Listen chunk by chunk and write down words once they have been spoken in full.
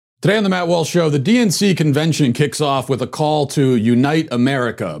Today on the Matt Walsh Show, the DNC convention kicks off with a call to unite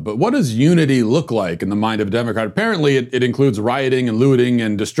America. But what does unity look like in the mind of a Democrat? Apparently, it includes rioting and looting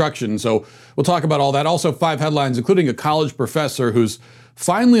and destruction. So we'll talk about all that. Also, 5 headlines, including a college professor who's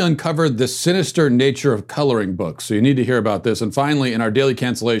finally uncovered the sinister nature of coloring books. So you need to hear about this. And finally, in our daily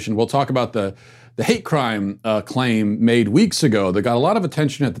cancellation, we'll talk about the hate crime claim made weeks ago that got a lot of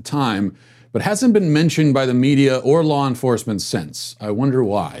attention at the time, but hasn't been mentioned by the media or law enforcement since. I wonder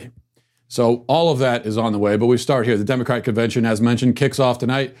why. So all of that is on the way, but we start here. The Democratic Convention, as mentioned, kicks off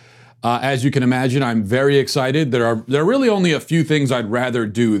tonight. As you can imagine, I'm very excited. There are really only a few things I'd rather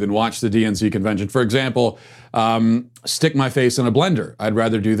do than watch the DNC convention. For example, stick my face in a blender. I'd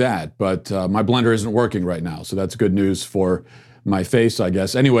rather do that, but my blender isn't working right now, so that's good news for my face, I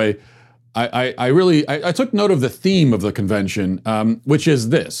guess. Anyway, I took note of the theme of the convention, which is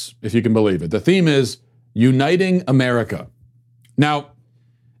this, if you can believe it. The theme is Uniting America. Now,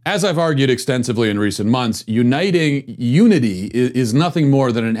 as I've argued extensively in recent months, unity is nothing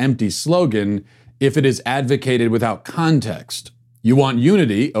more than an empty slogan if it is advocated without context. You want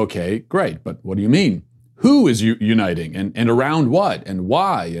unity, okay, great, but what do you mean? Who is uniting, and around what, and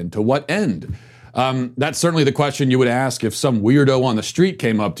why, and to what end? That's certainly the question you would ask if some weirdo on the street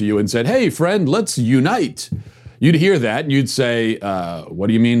came up to you and said, "Hey, friend, let's unite." You'd hear that, and you'd say, what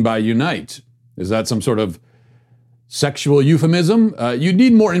do you mean by unite? Is that some sort of sexual euphemism? You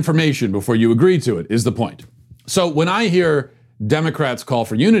need more information before you agree to it, is the point. So when I hear Democrats call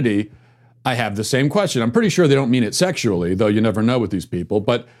for unity, I have the same question. I'm pretty sure they don't mean it sexually, though you never know with these people,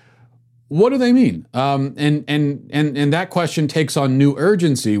 but what do they mean? And that question takes on new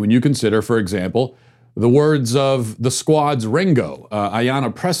urgency when you consider, for example, the words of the Squad's Ringo,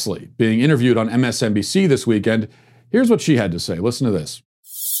 Ayanna Pressley, being interviewed on MSNBC this weekend. Here's what she had to say. Listen to this.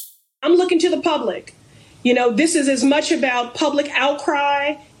 I'm looking to the public. You know, this is as much about public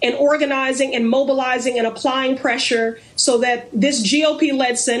outcry and organizing and mobilizing and applying pressure so that this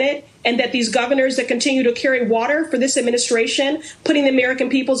GOP-led Senate and that these governors that continue to carry water for this administration, putting the American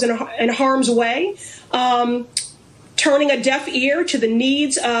peoples in harm's way, turning a deaf ear to the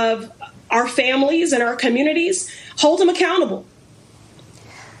needs of our families and our communities, hold them accountable.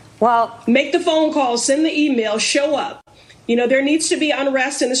 Well, make the phone call, send the email, show up. You know, there needs to be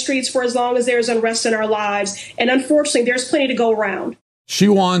unrest in the streets for as long as there's unrest in our lives. And unfortunately, there's plenty to go around. She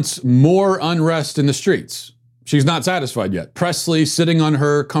wants more unrest in the streets. She's not satisfied yet. Pressley sitting on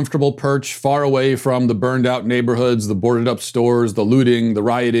her comfortable perch far away from the burned out neighborhoods, the boarded up stores, the looting, the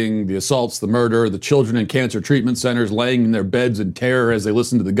rioting, the assaults, the murder, the children in cancer treatment centers laying in their beds in terror as they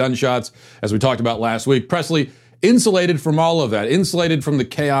listen to the gunshots, as we talked about last week. Pressley, insulated from all of that, insulated from the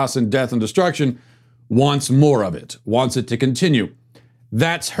chaos and death and destruction, wants more of it, wants it to continue.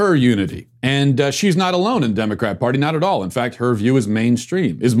 That's her unity. And she's not alone in the Democrat Party, not at all. In fact, her view is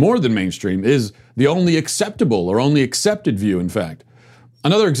mainstream, is more than mainstream, is the only acceptable or only accepted view, in fact.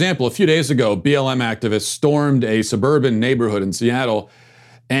 Another example, a few days ago, BLM activists stormed a suburban neighborhood in Seattle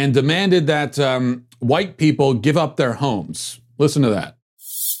and demanded that white people give up their homes. Listen to that.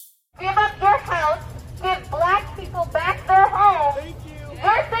 Give up your house, give black people back their homes. Thank you.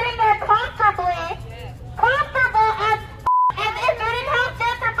 You're sitting there comfortably and admitting how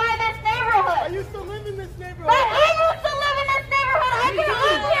gentrified this neighborhood. I used to live in this neighborhood. But I used to live in this neighborhood. I grew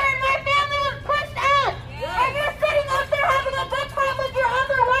up here and my family was pushed out. Yeah. And you're sitting up there having a good time with your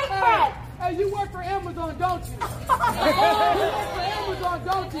other white friends. Hey, you work for Amazon, don't you? You work for Amazon,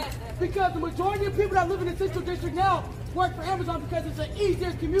 don't you? Because the majority of people that live in the Central District now work for Amazon because it's an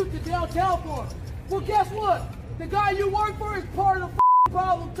easier commute to downtown for them. Well, guess what? The guy you work for is part of the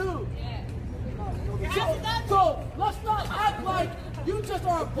problem, too. So let's not act like you just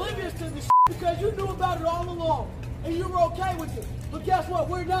are oblivious to this because you knew about it all along and you were okay with it. But guess what?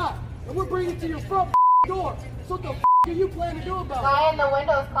 We're not. And we're bringing it to your front door. So what the are you planning to do about it? Guy in the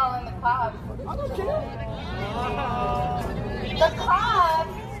window is calling the cops. I don't care. The cops?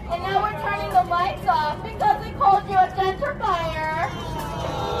 And now we're turning the lights off because we called you a gentrifier.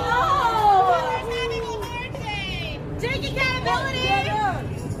 No! Take accountability! Yeah.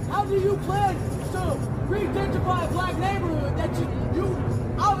 How do you plan to re-gentrify a black neighborhood that you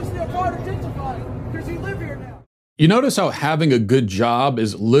obviously are part of gentrifying because you live here now? You notice how having a good job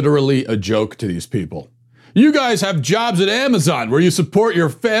is literally a joke to these people. You guys have jobs at Amazon where you support your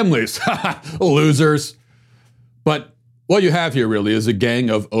families. Losers. But what you have here really is a gang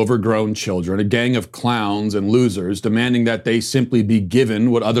of overgrown children, a gang of clowns and losers demanding that they simply be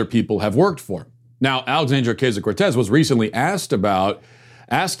given what other people have worked for. Now, Alexandria Ocasio-Cortez was recently asked about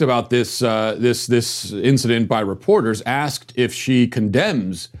this incident by reporters, asked if she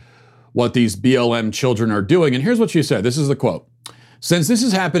condemns what these BLM children are doing. And here's what she said. This is the quote. Since this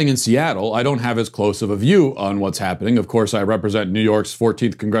is happening in Seattle, I don't have as close of a view on what's happening. Of course, I represent New York's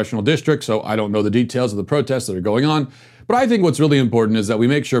 14th congressional district, so I don't know the details of the protests that are going on. But I think what's really important is that we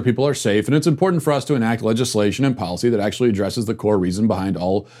make sure people are safe, and it's important for us to enact legislation and policy that actually addresses the core reason behind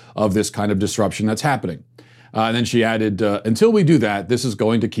all of this kind of disruption that's happening. And then she added, until we do that, this is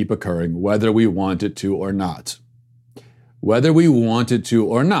going to keep occurring, whether we want it to or not. Whether we want it to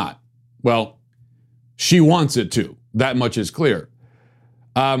or not. Well, she wants it to. That much is clear.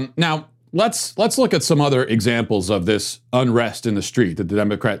 Now, let's look at some other examples of this unrest in the street that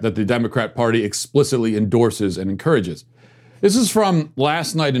the Democrat Party explicitly endorses and encourages. This is from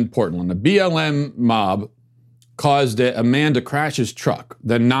last night in Portland. A BLM mob caused a man to crash his truck,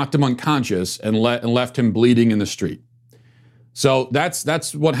 then knocked him unconscious and left him bleeding in the street. So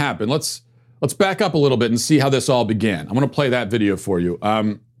that's what happened. Let's back up a little bit and see how this all began. I'm going to play that video for you.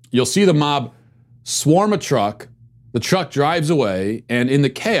 You'll see the mob swarm a truck. The truck drives away, and in the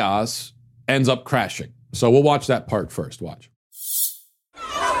chaos, ends up crashing. So we'll watch that part first. Watch.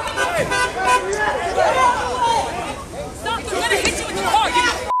 Stop! I'm gonna hit you with the car!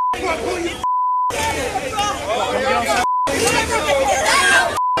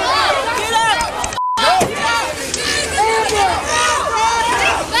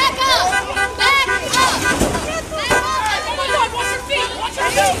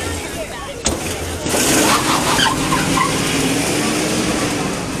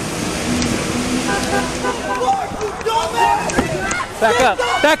 Back up!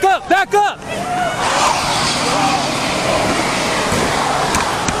 Back up! Back up!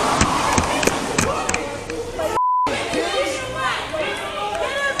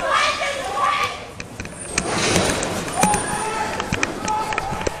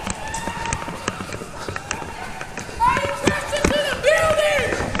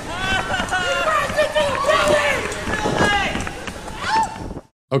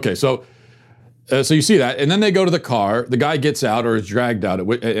 Okay, so you see that, and then they go to the car. The guy gets out or is dragged out,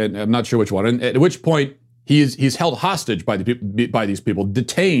 and I'm not sure which one. And at which point he's held hostage by these people.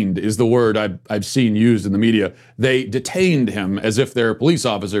 Detained is the word I've seen used in the media. They detained him as if they're police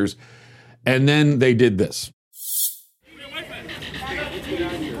officers, and then they did this. Hey,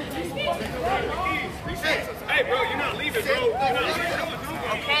 bro, you're not leaving, bro. You're not leaving.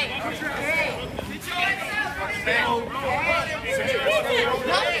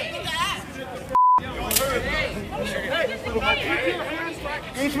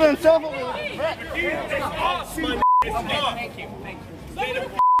 He's been self over Thank you.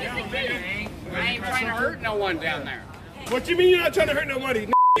 I ain't trying to hurt no one down there. What you mean you're not trying to hurt nobody?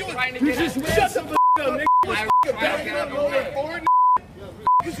 You were trying to get us. Shut the f*** up, nigga. I was trying to get up over there.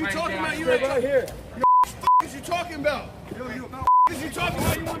 What you talking about? You right here. What is you talking about? What is you talking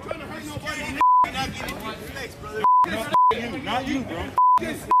about? You weren't trying to hurt nobody. Not you, bro. I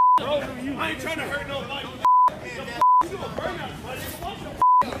ain't trying to hurt nobody. You doing burnout, buddy.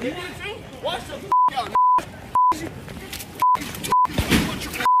 You did too? Watch the out,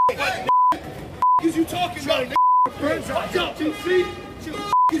 What is you talking about, nigga? Jump 2 feet. Chill.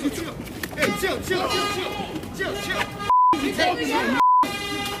 Hey, chill. You talking about?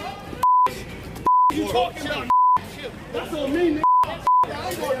 You talking about? That's on me, nigga. I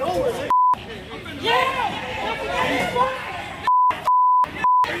ain't going nowhere, nigga.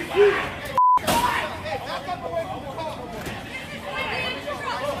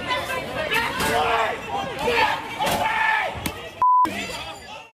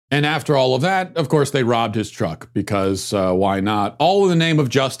 And after all of that, of course, they robbed his truck because why not? All in the name of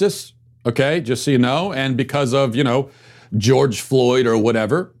justice, okay, just so you know, and because of, George Floyd or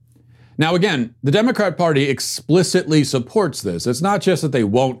whatever. Now, again, the Democrat Party explicitly supports this. It's not just that they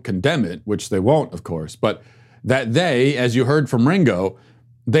won't condemn it, which they won't, of course, but that they, as you heard from Ringo,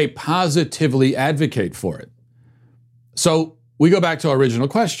 they positively advocate for it. So we go back to our original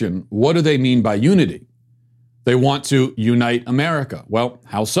question. What do they mean by unity? They want to unite America. Well,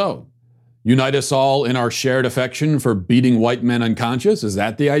 how so? Unite us all in our shared affection for beating white men unconscious? Is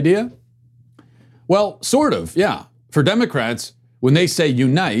that the idea? Well, sort of, yeah. For Democrats, when they say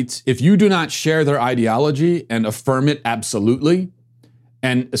unite, if you do not share their ideology and affirm it absolutely,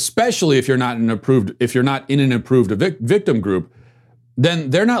 and especially if you're not in an approved victim group,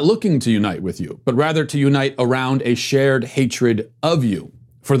 then they're not looking to unite with you, but rather to unite around a shared hatred of you.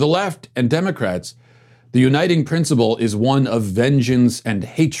 For the left and Democrats, the uniting principle is one of vengeance and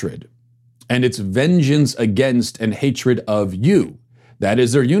hatred. And it's vengeance against and hatred of you. That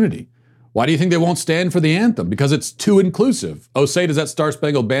is their unity. Why do you think they won't stand for the anthem? Because it's too inclusive. Oh, say does that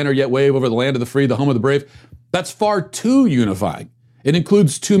Star-Spangled Banner yet wave over the land of the free, the home of the brave? That's far too unifying. It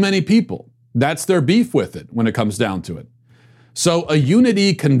includes too many people. That's their beef with it when it comes down to it. So a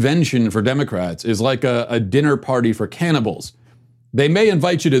unity convention for Democrats is like a dinner party for cannibals. They may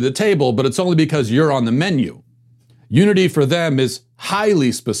invite you to the table, but it's only because you're on the menu. Unity for them is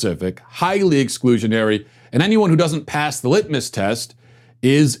highly specific, highly exclusionary, and anyone who doesn't pass the litmus test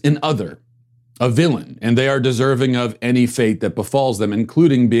is an other, a villain, and they are deserving of any fate that befalls them,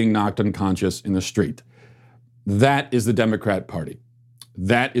 including being knocked unconscious in the street. That is the Democrat Party.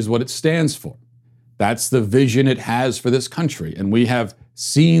 That is what it stands for. That's the vision it has for this country, and we have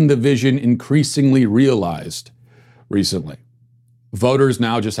seen the vision increasingly realized recently. Voters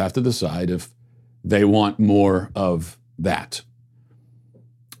now just have to decide if they want more of that.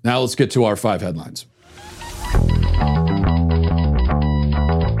 Now let's get to our 5 headlines.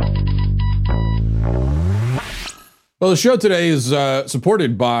 Well, the show today is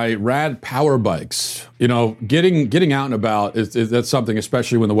supported by Rad Power Bikes. You know, getting out and about, that's something,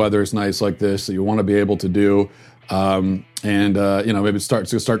 especially when the weather is nice like this, that you want to be able to do. You know, maybe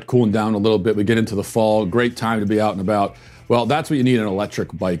start cooling down a little bit. We get into the fall, great time to be out and about. Well, that's what you need an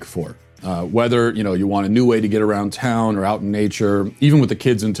electric bike for. Whether, you know, you want a new way to get around town or out in nature, even with the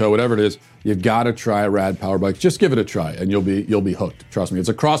kids in tow, whatever it is, you've got to try a Rad Power Bike. Just give it a try and you'll be hooked. Trust me. It's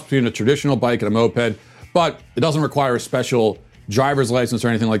a cross between a traditional bike and a moped, but it doesn't require a special driver's license or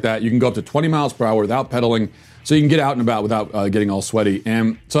anything like that. You can go up to 20 miles per hour without pedaling, so you can get out and about without getting all sweaty.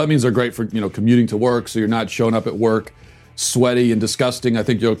 And so that means they're great for, you know, commuting to work, so you're not showing up at work sweaty and disgusting. I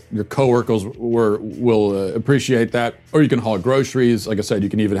think your coworkers will appreciate that. Or you can haul groceries. Like I said, you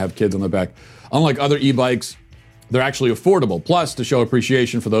can even have kids on the back. Unlike other e-bikes, they're actually affordable. Plus, to show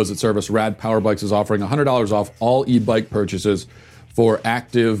appreciation for those that service, Rad Power Bikes is offering $100 off all e-bike purchases for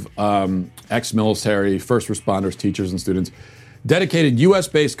active ex-military, first responders, teachers, and students. Dedicated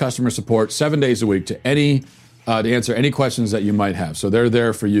U.S.-based customer support 7 days a week to answer any questions that you might have. So they're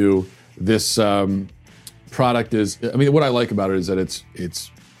there for you. This product is, I mean, what I like about it is that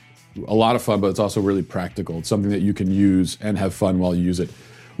it's a lot of fun, but it's also really practical. It's something that you can use and have fun while you use it.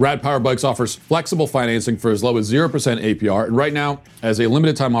 Rad Power Bikes offers flexible financing for as low as 0% APR. And right now, as a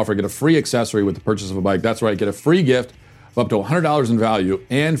limited time offer, get a free accessory with the purchase of a bike. That's right, get a free gift of up to $100 in value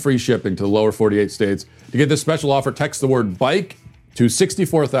and free shipping to the lower 48 states. To get this special offer, text the word bike to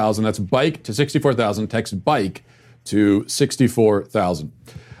 64,000. That's bike to 64,000. Text bike to 64,000.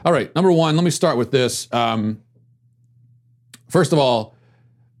 All right, number one, let me start with this. First of all,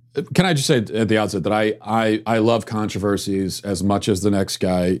 can I just say at the outset that I love controversies as much as the next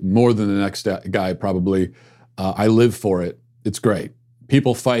guy, more than the next guy probably. I live for it. It's great.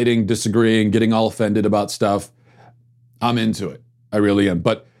 People fighting, disagreeing, getting all offended about stuff. I'm into it. I really am.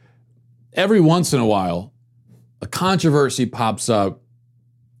 But every once in a while, a controversy pops up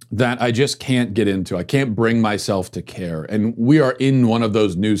that I just can't get into. I can't bring myself to care. And we are in one of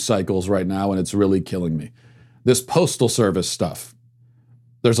those news cycles right now, and it's really killing me. This Postal Service stuff.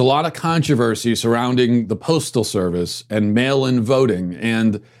 There's a lot of controversy surrounding the Postal Service and mail-in voting,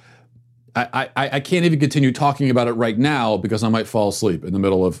 and I can't even continue talking about it right now because I might fall asleep in the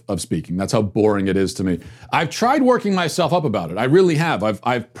middle of speaking. That's how boring it is to me. I've tried working myself up about it. I really have.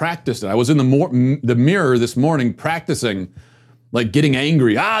 I've practiced it. I was in the mirror this morning practicing, like getting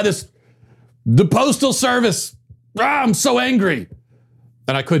angry. The Postal Service. I'm so angry.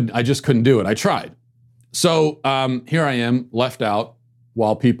 And I just couldn't do it. I tried. So here I am, left out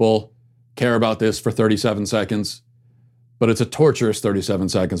while people care about this for 37 seconds. But it's a torturous 37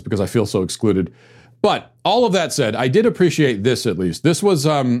 seconds because I feel so excluded. But all of that said, I did appreciate this at least. This was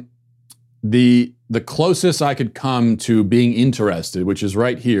the closest I could come to being interested, which is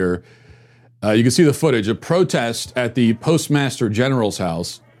right here. You can see the footage, a protest at the Postmaster General's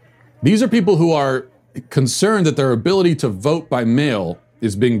house. These are people who are concerned that their ability to vote by mail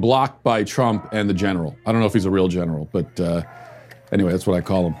is being blocked by Trump and the general. I don't know if he's a real general, but anyway, that's what I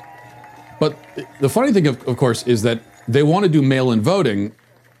call him. But the funny thing, of course, is that they want to do mail-in voting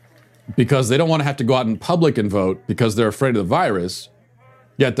because they don't want to have to go out in public and vote because they're afraid of the virus,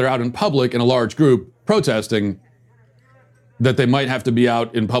 yet they're out in public in a large group protesting that they might have to be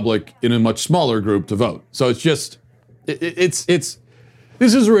out in public in a much smaller group to vote. So it's just, this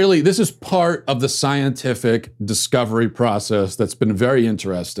is part of the scientific discovery process that's been very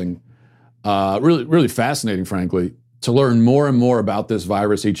interesting, really, really fascinating, frankly, to learn more and more about this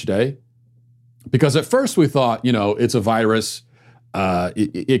virus each day. Because at first we thought, it's a virus,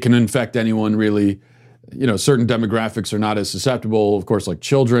 it can infect anyone really, certain demographics are not as susceptible, of course, like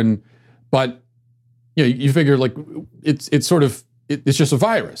children, but you figure like it's just a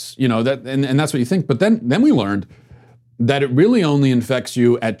virus, and that's what you think. But then we learned that it really only infects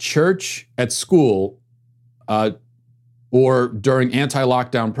you at church, at school, or during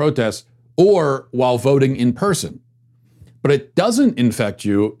anti-lockdown protests, or while voting in person. but it doesn't infect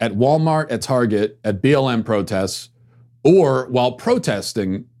you at Walmart, at Target, at BLM protests, or while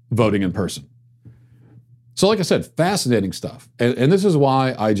protesting voting in person. So like I said, fascinating stuff. And this is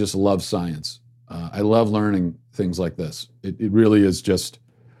why I just love science. I love learning things like this. It really is just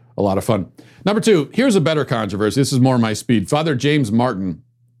a lot of fun. Number two, here's a better controversy. This is more my speed. Father James Martin,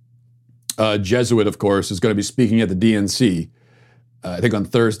 Jesuit, of course, is going to be speaking at the DNC, I think on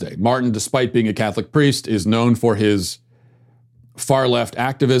Thursday. Martin, despite being a Catholic priest, is known for his far-left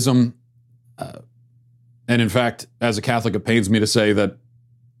activism. And in fact, as a Catholic, it pains me to say that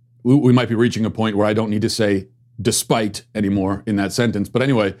we might be reaching a point where I don't need to say despite anymore in that sentence. But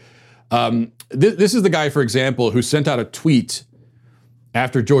anyway, this is the guy, for example, who sent out a tweet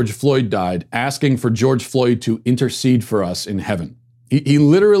after George Floyd died, asking for George Floyd to intercede for us in heaven. He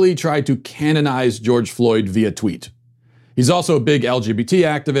literally tried to canonize George Floyd via tweet. He's also a big LGBT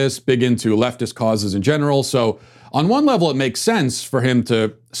activist, big into leftist causes in general. So on one level, it makes sense for him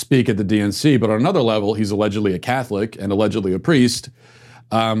to speak at the DNC, but on another level, he's allegedly a Catholic and allegedly a priest.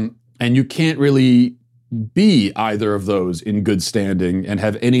 And you can't really be either of those in good standing and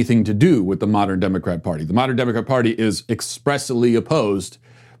have anything to do with the modern Democrat Party. The modern Democrat Party is expressly opposed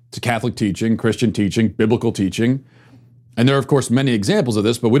to Catholic teaching, Christian teaching, biblical teaching. And there are, of course, many examples of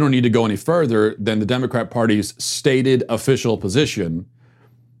this, but we don't need to go any further than the Democrat Party's stated official position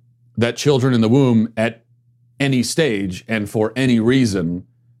that children in the womb at any stage and for any reason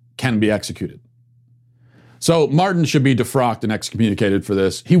can be executed. So Martin should be defrocked and excommunicated for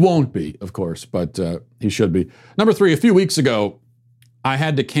this. He won't be, of course, but he should be. Number three, a few weeks ago, I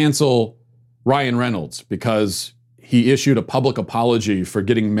had to cancel Ryan Reynolds because he issued a public apology for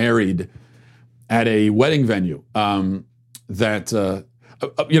getting married at a wedding venue. You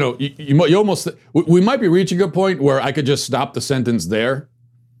almost, we might be reaching a point where I could just stop the sentence there,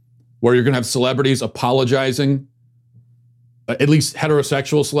 where you're going to have celebrities apologizing, at least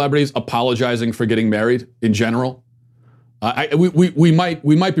heterosexual celebrities apologizing for getting married in general. We might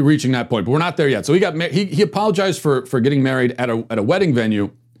be reaching that point, but we're not there yet. So he apologized for getting married at a wedding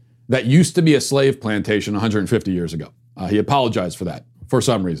venue that used to be a slave plantation 150 years ago. He apologized for that for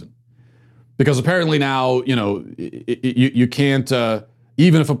some reason. Because apparently now, you can't,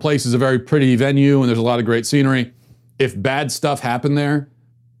 even if a place is a very pretty venue and there's a lot of great scenery, if bad stuff happened there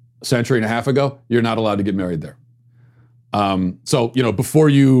a century and a half ago, you're not allowed to get married there. So, before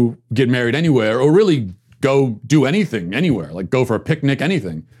you get married anywhere, or really go do anything anywhere, like go for a picnic,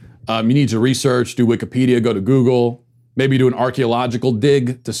 anything, you need to research, do Wikipedia, go to Google, maybe do an archaeological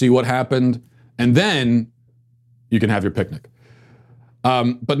dig to see what happened, and then you can have your picnic.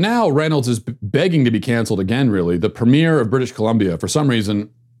 But now Reynolds is begging to be canceled again, really. The premier of British Columbia, for some reason,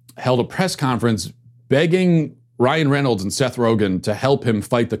 held a press conference begging Ryan Reynolds and Seth Rogen to help him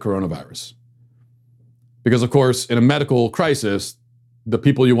fight the coronavirus. Because, of course, in a medical crisis, the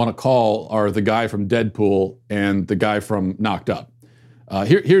people you want to call are the guy from Deadpool and the guy from Knocked Up.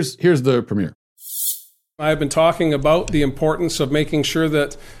 Here's the premier. I've been talking about the importance of making sure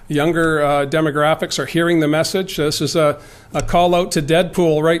that younger demographics are hearing the message. This is a call out to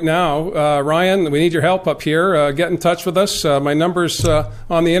Deadpool right now. Ryan, we need your help up here. Get in touch with us. My number's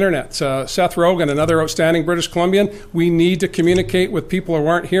on the internet. Seth Rogen, another outstanding British Columbian. We need to communicate with people who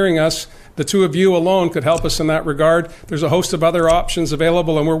aren't hearing us. The two of you alone could help us in that regard. There's a host of other options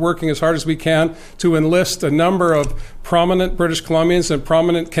available, and we're working as hard as we can to enlist a number of prominent British Columbians and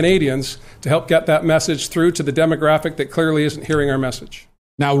prominent Canadians to help get that message through to the demographic that clearly isn't hearing our message.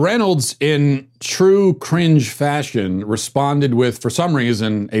 Now, Reynolds, in true cringe fashion, responded with, for some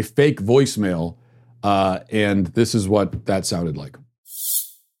reason, a fake voicemail, and this is what that sounded like.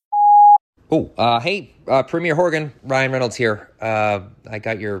 Hey, Premier Horgan, Ryan Reynolds here. I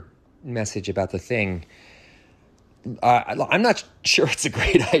got your message about the thing. I'm not sure it's a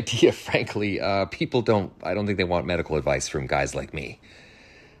great idea, frankly. I don't think they want medical advice from guys like me.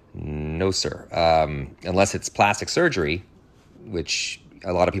 No, sir. Unless it's plastic surgery, which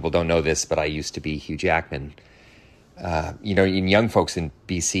a lot of people don't know this, but I used to be Hugh Jackman. In young folks in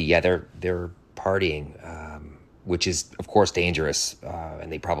BC, they're partying, which is, of course, dangerous.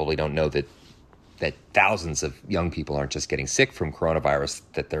 And they probably don't know that thousands of young people aren't just getting sick from coronavirus,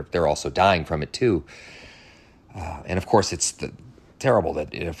 that they're also dying from it too. And of course, it's terrible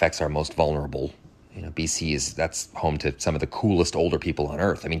that it affects our most vulnerable. BC that's home to some of the coolest older people on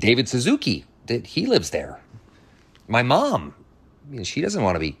earth. I mean, David Suzuki, he lives there. My mom, she doesn't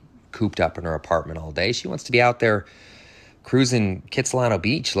want to be cooped up in her apartment all day. She wants to be out there cruising Kitsilano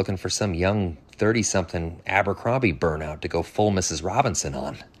Beach looking for some young 30-something Abercrombie burnout to go full Mrs. Robinson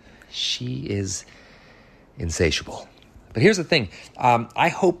on. She is insatiable. But here's the thing. I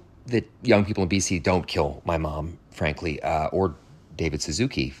hope that young people in BC don't kill my mom frankly, or David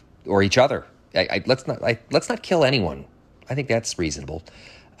Suzuki, or each other. Let's not kill anyone. I think that's reasonable.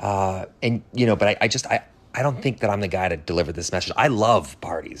 But I don't think that I'm the guy to deliver this message. I love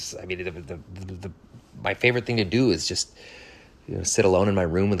parties. I mean, my favorite thing to do is just sit alone in my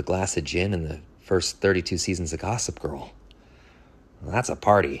room with a glass of gin and the first 32 seasons of Gossip Girl. Well, that's a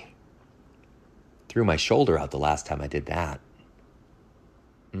party. Threw my shoulder out the last time I did that.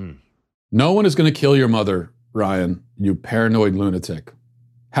 No one is going to kill your mother, Ryan, you paranoid lunatic.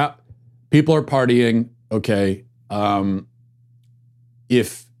 People are partying, okay.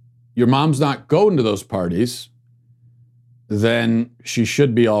 If your mom's not going to those parties, then she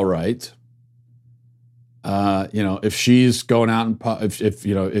should be all right. If she's going out and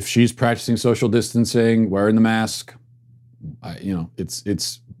if she's practicing social distancing, wearing the mask, I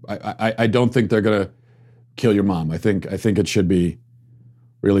don't think they're gonna kill your mom. I think it should be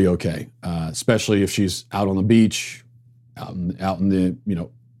really okay, especially if she's out on the beach, out in the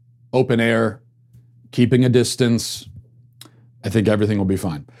open air, keeping a distance. I think everything will be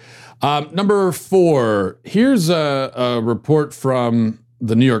fine. Number 4, here's a report from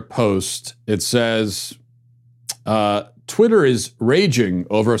the New York Post. It says, Twitter is raging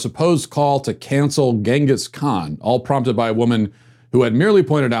over a supposed call to cancel Genghis Khan, all prompted by a woman who had merely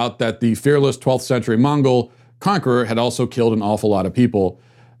pointed out that the fearless 12th century Mongol conqueror had also killed an awful lot of people.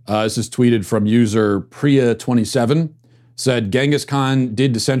 This is tweeted from user Priya27. Said Genghis Khan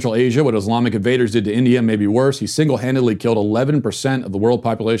did to Central Asia what Islamic invaders did to India, maybe worse. He single-handedly killed 11% of the world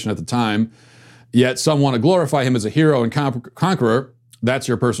population at the time. Yet some want to glorify him as a hero and conqueror. That's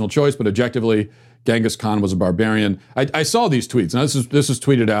your personal choice, but objectively, Genghis Khan was a barbarian. I saw these tweets. Now, this was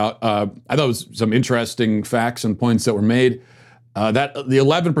tweeted out. I thought it was some interesting facts and points that were made. That the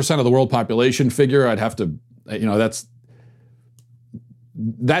 11% of the world population figure, I'd have to,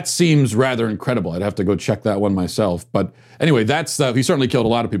 that seems rather incredible. I'd have to go check that one myself. But anyway, he certainly killed a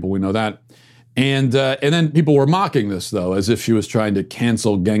lot of people. We know that. And then people were mocking this, though, as if she was trying to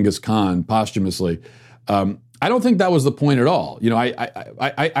cancel Genghis Khan posthumously. I don't think that was the point at all.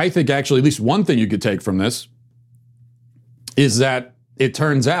 I think actually at least one thing you could take from this is that it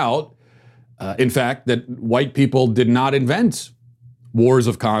turns out, in fact, that white people did not invent wars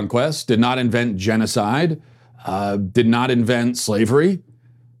of conquest, did not invent genocide, did not invent slavery.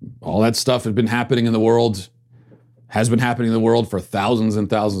 All that stuff has been happening in the world for thousands and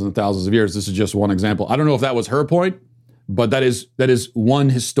thousands and thousands of years. This is just one example. I don't know if that was her point, but that is one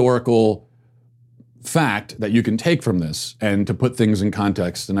historical fact that you can take from this and to put things in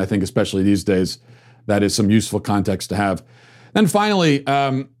context. And I think especially these days, that is some useful context to have. Then finally,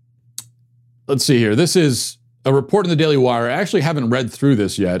 let's see here. This is a report in the Daily Wire. I actually haven't read through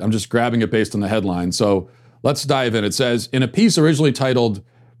this yet. I'm just grabbing it based on the headline. So let's dive in. It says, in a piece originally titled,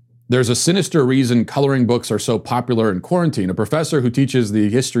 "There's a Sinister Reason Coloring Books Are So Popular in Quarantine," a professor who teaches the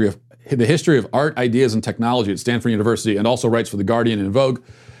history of art, ideas, and technology at Stanford University and also writes for The Guardian and Vogue,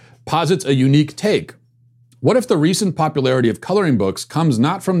 posits a unique take. What if the recent popularity of coloring books comes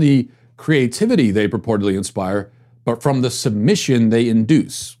not from the creativity they purportedly inspire, but from the submission they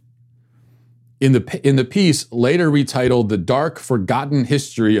induce? In the piece, later retitled "The Dark, Forgotten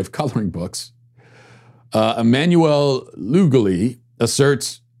History of Coloring Books," Emmanuel Lugoli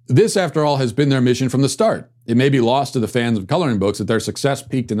asserts, this, after all, has been their mission from the start. It may be lost to the fans of coloring books that their success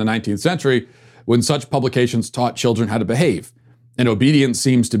peaked in the 19th century when such publications taught children how to behave. And obedience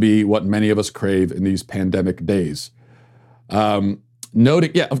seems to be what many of us crave in these pandemic days.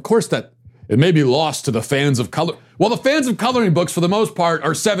 Noting, of course, that it may be lost to the fans of color. Well, the fans of coloring books, for the most part,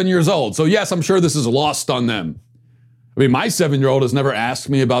 are 7 years old. So yes, I'm sure this is lost on them. I mean, my 7-year-old has never asked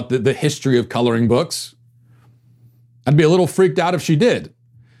me about the history of coloring books. I'd be a little freaked out if she did.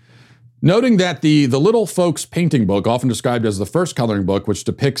 Noting that the Little Folks painting book, often described as the first coloring book, which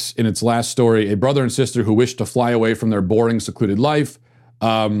depicts in its last story a brother and sister who wish to fly away from their boring, secluded life.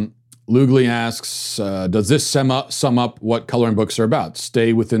 Lugli asks, does this sum up what coloring books are about?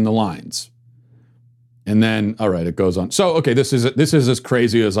 Stay within the lines. And then, all right, it goes on. So, okay, this is as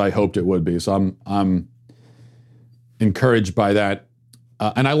crazy as I hoped it would be. So I'm encouraged by that.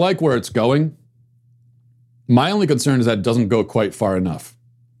 And I like where it's going. My only concern is that it doesn't go quite far enough.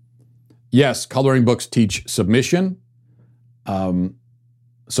 Yes, coloring books teach submission.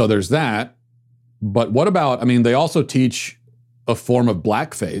 So there's that. But what about, they also teach a form of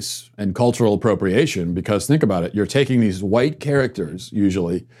blackface and cultural appropriation, because think about it. You're taking these white characters,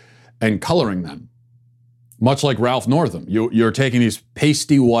 usually, and coloring them. Much like Ralph Northam. You're taking these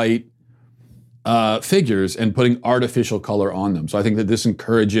pasty white figures and putting artificial color on them. So I think that this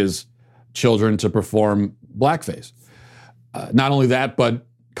encourages children to perform blackface. Not only that, but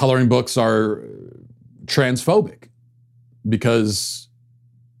coloring books are transphobic because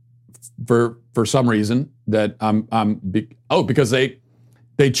for some reason that because they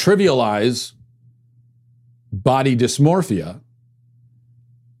trivialize body dysmorphia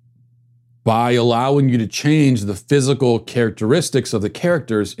by allowing you to change the physical characteristics of the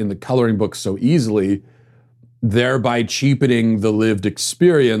characters in the coloring book so easily, thereby cheapening the lived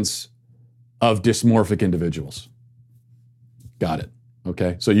experience of dysmorphic individuals. Got it.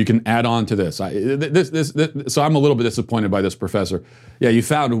 Okay, so you can add on to this. So I'm a little bit disappointed by this professor. Yeah, you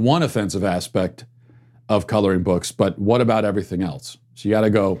found one offensive aspect of coloring books, but what about everything else? So you got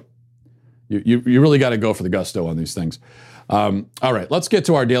to go. You really got to go for the gusto on these things. All right, let's get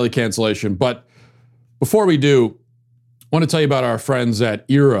to our daily cancellation. But before we do, I want to tell you about our friends at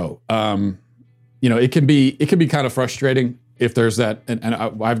Eero. It can be kind of frustrating if there's that, and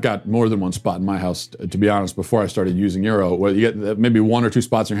I've got more than one spot in my house, to be honest, before I started using Eero, where you get maybe one or two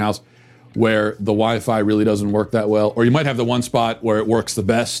spots in your house where the Wi-Fi really doesn't work that well, or you might have the one spot where it works the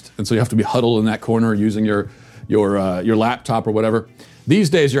best, and so you have to be huddled in that corner using your laptop or whatever. These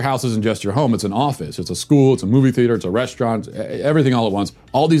days, your house isn't just your home, it's an office, it's a school, it's a movie theater, it's a restaurant, everything all at once.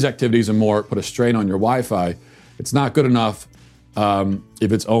 All these activities and more put a strain on your Wi-Fi. It's not good enough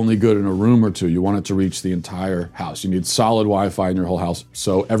if it's only good in a room or two. You want it to reach the entire house. You need solid Wi-Fi in your whole house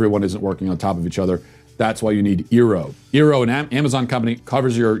so everyone isn't working on top of each other. That's why you need Eero. Eero, an Amazon company,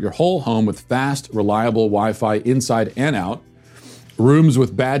 covers your whole home with fast, reliable Wi-Fi inside and out. Rooms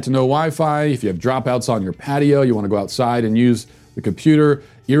with bad to no Wi-Fi, if you have dropouts on your patio, you want to go outside and use the computer,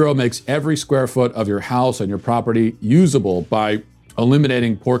 Eero makes every square foot of your house and your property usable by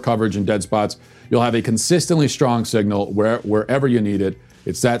eliminating poor coverage and dead spots. You'll have a consistently strong signal wherever you need it.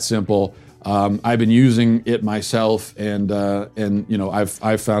 It's that simple. I've been using it myself, and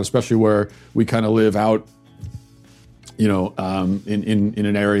I've found, especially where we kind of live out, in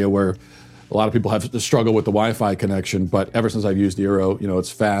an area where a lot of people have to struggle with the Wi-Fi connection. But ever since I've used Eero, it's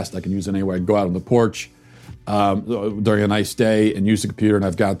fast. I can use it anywhere. I can go out on the porch during a nice day and use the computer, and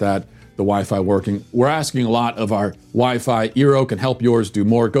I've got the Wi-Fi working. We're asking a lot of our Wi-Fi. Eero can help yours do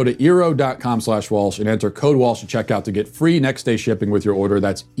more. Go to Eero.com/Walsh and enter code Walsh at checkout to get free next day shipping with your order.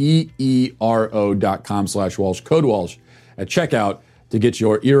 That's EERO.com/Walsh, code Walsh at checkout to get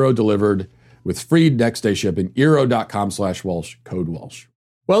your Eero delivered with free next day shipping. Eero.com/Walsh, code Walsh.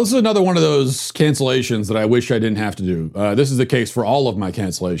 Well, this is another one of those cancellations that I wish I didn't have to do. This is the case for all of my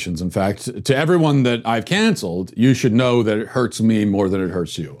cancellations. In fact, to everyone that I've canceled, you should know that it hurts me more than it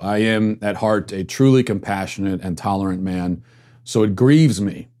hurts you. I am, at heart, a truly compassionate and tolerant man, so it grieves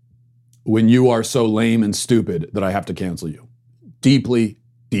me when you are so lame and stupid that I have to cancel you. Deeply,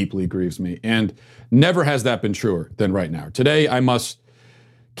 deeply grieves me. And never has that been truer than right now. Today, I must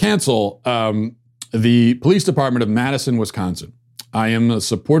cancel the police department of Madison, Wisconsin. I am a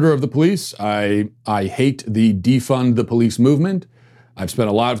supporter of the police. I hate the defund the police movement. I've spent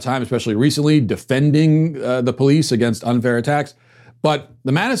a lot of time, especially recently, defending the police against unfair attacks. But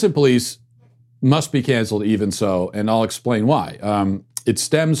the Madison police must be canceled even so, and I'll explain why. It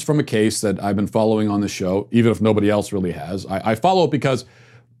stems from a case that I've been following on the show, even if nobody else really has. I follow it because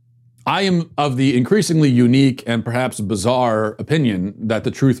I am of the increasingly unique and perhaps bizarre opinion that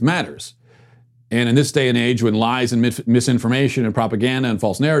the truth matters. And in this day and age, when lies and misinformation and propaganda and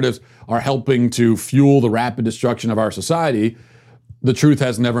false narratives are helping to fuel the rapid destruction of our society, the truth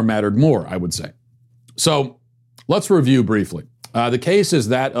has never mattered more, I would say. So let's review briefly. The case is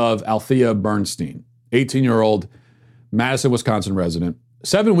that of Althea Bernstein, 18-year-old Madison, Wisconsin resident.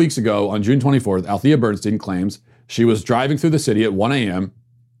 7 weeks ago, on June 24th, Althea Bernstein claims she was driving through the city at 1 a.m.,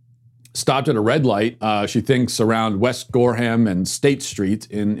 stopped at a red light, she thinks around West Gorham and State Street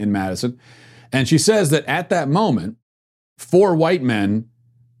in Madison. And she says that at that moment, 4 white men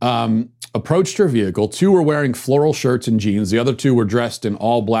approached her vehicle. 2 were wearing floral shirts and jeans. The other 2 were dressed in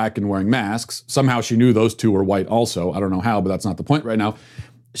all black and wearing masks. Somehow she knew those 2 were white also. I don't know how, but that's not the point right now.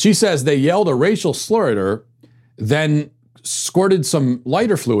 She says they yelled a racial slur at her, then squirted some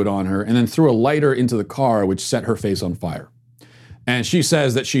lighter fluid on her, and then threw a lighter into the car, which set her face on fire. And she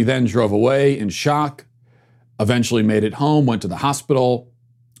says that she then drove away in shock, eventually made it home, went to the hospital,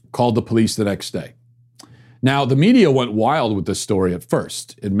 called the police the next day. Now, the media went wild with this story at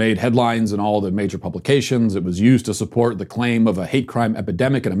first. It made headlines in all the major publications. It was used to support the claim of a hate crime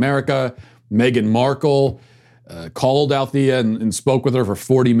epidemic in America. Meghan Markle called Althea and spoke with her for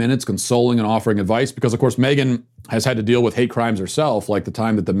 40 minutes, consoling and offering advice, because, of course, Meghan has had to deal with hate crimes herself, like the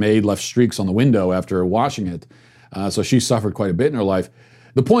time that the maid left streaks on the window after washing it. So she suffered quite a bit in her life.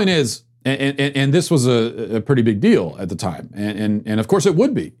 The point is, and this was a pretty big deal at the time. And of course it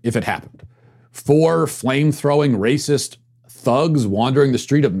would be if it happened. 4 flame-throwing, racist, thugs wandering the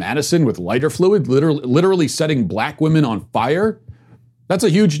street of Madison with lighter fluid, literally setting black women on fire. That's a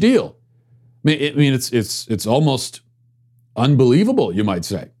huge deal. I mean, it's almost unbelievable, you might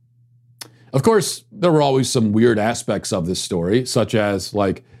say. Of course, there were always some weird aspects of this story, such as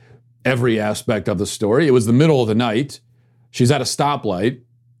like every aspect of the story. It was the middle of the night. She's at a stoplight.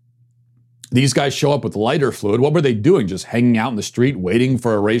 These guys show up with lighter fluid. What were they doing? Just hanging out in the street waiting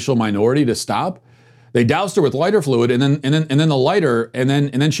for a racial minority to stop? They doused her with lighter fluid and then the lighter, and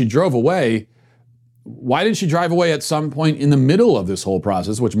then she drove away. Why didn't she drive away at some point in the middle of this whole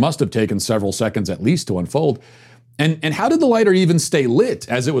process, which must have taken several seconds at least to unfold? And how did the lighter even stay lit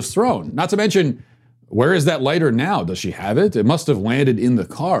as it was thrown? Not to mention, where is that lighter now? Does she have it? It must have landed in the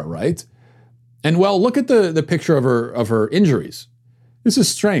car, right? And well, look at the picture of her injuries. This is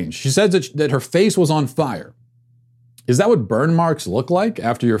strange. She said that her face was on fire. Is that what burn marks look like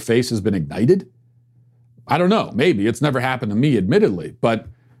after your face has been ignited? I don't know. Maybe. It's never happened to me, admittedly, but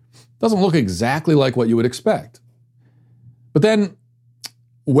it doesn't look exactly like what you would expect. But then,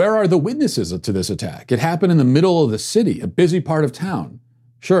 where are the witnesses to this attack? It happened in the middle of the city, a busy part of town.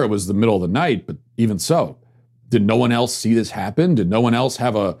 Sure, it was the middle of the night, but even so. Did no one else see this happen? Did no one else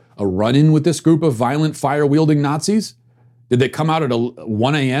have a run-in with this group of violent, fire-wielding Nazis? Did they come out at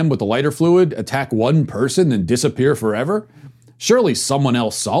 1 a.m. with the lighter fluid, attack one person, and disappear forever? Surely someone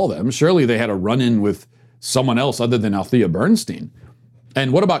else saw them. Surely they had a run-in with someone else other than Althea Bernstein.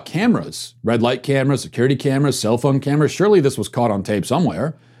 And what about cameras? Red light cameras, security cameras, cell phone cameras? Surely this was caught on tape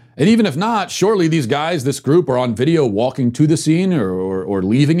somewhere. And even if not, surely these guys, this group, are on video walking to the scene or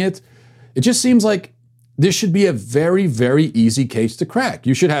leaving it. It just seems like this should be a very, very easy case to crack.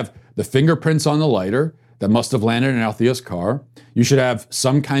 You should have the fingerprints on the lighter that must have landed in Althea's car. You should have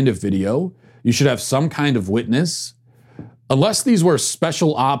some kind of video. You should have some kind of witness. Unless these were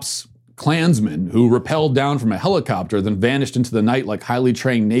special ops Klansmen who rappelled down from a helicopter, then vanished into the night like highly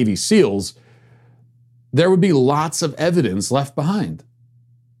trained Navy SEALs, there would be lots of evidence left behind.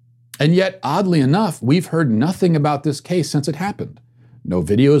 And yet, oddly enough, we've heard nothing about this case since it happened. No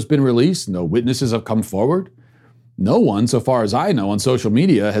video has been released, no witnesses have come forward. No one, so far as I know, on social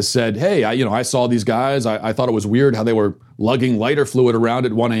media has said, hey, I saw these guys, I thought it was weird how they were lugging lighter fluid around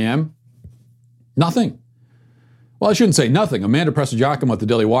at 1 a.m. Nothing. Well, I shouldn't say nothing. Amanda Prestigiacomo at the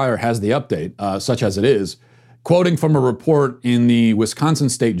Daily Wire has the update, such as it is, quoting from a report in the Wisconsin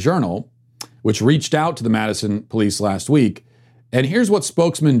State Journal, which reached out to the Madison police last week. And here's what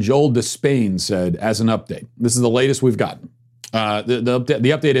spokesman Joel Despain said as an update. This is the latest we've gotten. The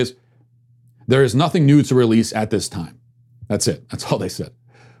update is, there is nothing new to release at this time. That's it. That's all they said.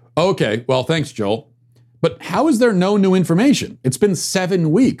 Okay, well, thanks, Joel. But how is there no new information? It's been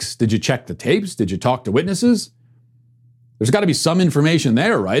 7 weeks. Did you check the tapes? Did you talk to witnesses? There's got to be some information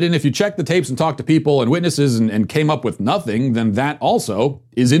there, right? And if you check the tapes and talk to people and witnesses and came up with nothing, then that also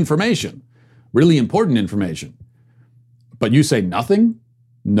is information. Really important information. But you say nothing?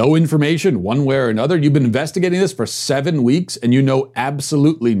 No information one way or another? You've been investigating this for 7 weeks and you know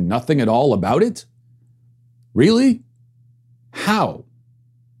absolutely nothing at all about it? Really? How?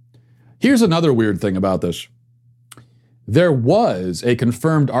 Here's another weird thing about this. There was a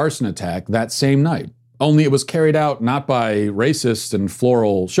confirmed arson attack that same night. Only it was carried out not by racists in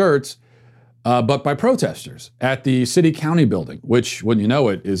floral shirts, but by protesters at the city-county building, which, when you know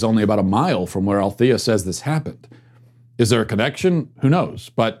it, is only about a mile from where Althea says this happened. Is there a connection? Who knows?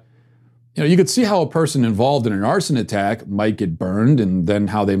 But you could see how a person involved in an arson attack might get burned, and then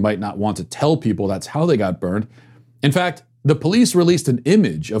how they might not want to tell people that's how they got burned. In fact, the police released an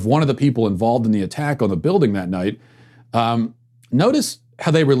image of one of the people involved in the attack on the building that night. Notice how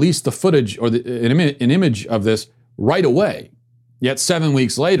they released the footage or an image of this right away, yet 7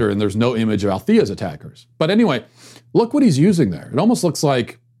 weeks later, and there's no image of Althea's attackers. But anyway, look what he's using there. It almost looks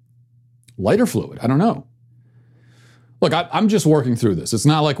like lighter fluid. I don't know. Look, I'm just working through this. It's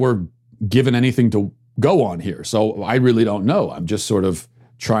not like we're given anything to go on here, so I really don't know. I'm just sort of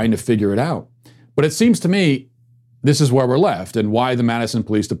trying to figure it out. But it seems to me this is where we're left and why the Madison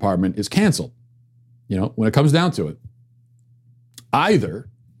Police Department is canceled. When it comes down to it. Either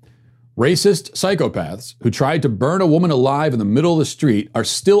racist psychopaths who tried to burn a woman alive in the middle of the street are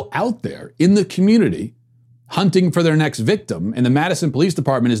still out there in the community hunting for their next victim, and the Madison Police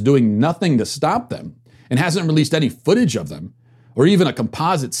Department is doing nothing to stop them and hasn't released any footage of them or even a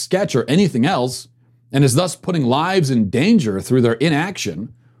composite sketch or anything else, and is thus putting lives in danger through their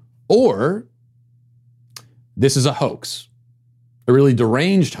inaction, or this is a hoax, a really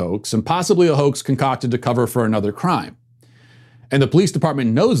deranged hoax, and possibly a hoax concocted to cover for another crime. And the police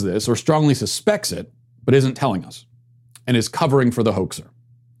department knows this or strongly suspects it, but isn't telling us, and is covering for the hoaxer.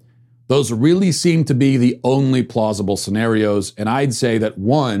 Those really seem to be the only plausible scenarios, and I'd say that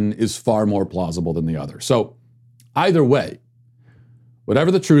one is far more plausible than the other. So either way,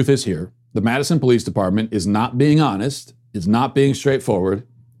 whatever the truth is here, the Madison Police Department is not being honest, is not being straightforward,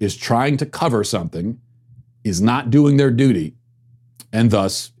 is trying to cover something, is not doing their duty, and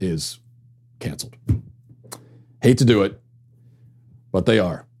thus is canceled. Hate to do it, but they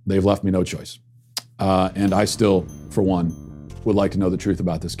are. They've left me no choice. And I still, for one, would like to know the truth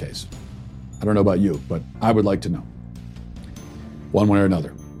about this case. I don't know about you, but I would like to know. One way or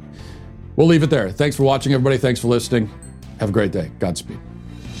another. We'll leave it there. Thanks for watching, everybody. Thanks for listening. Have a great day. Godspeed.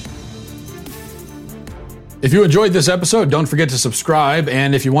 If you enjoyed this episode, don't forget to subscribe.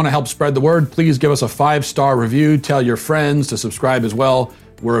 And if you want to help spread the word, please give us a 5-star review. Tell your friends to subscribe as well.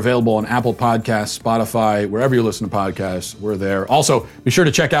 We're available on Apple Podcasts, Spotify, wherever you listen to podcasts, we're there. Also, be sure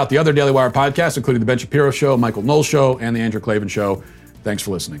to check out the other Daily Wire podcasts, including The Ben Shapiro Show, Michael Knowles Show, and The Andrew Klavan Show. Thanks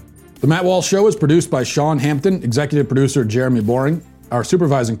for listening. The Matt Walsh Show is produced by Sean Hampton, executive producer Jeremy Boring. Our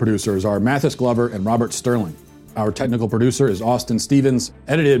supervising producers are Mathis Glover and Robert Sterling. Our technical producer is Austin Stevens,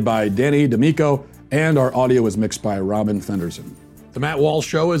 edited by Danny D'Amico, and our audio is mixed by Robin Fenderson. The Matt Walsh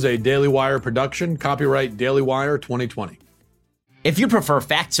Show is a Daily Wire production, copyright Daily Wire 2020. If you prefer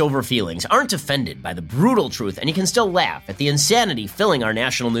facts over feelings, aren't offended by the brutal truth, and you can still laugh at the insanity filling our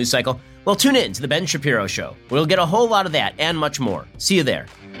national news cycle, well, tune in to The Ben Shapiro Show. We'll get a whole lot of that and much more. See you there.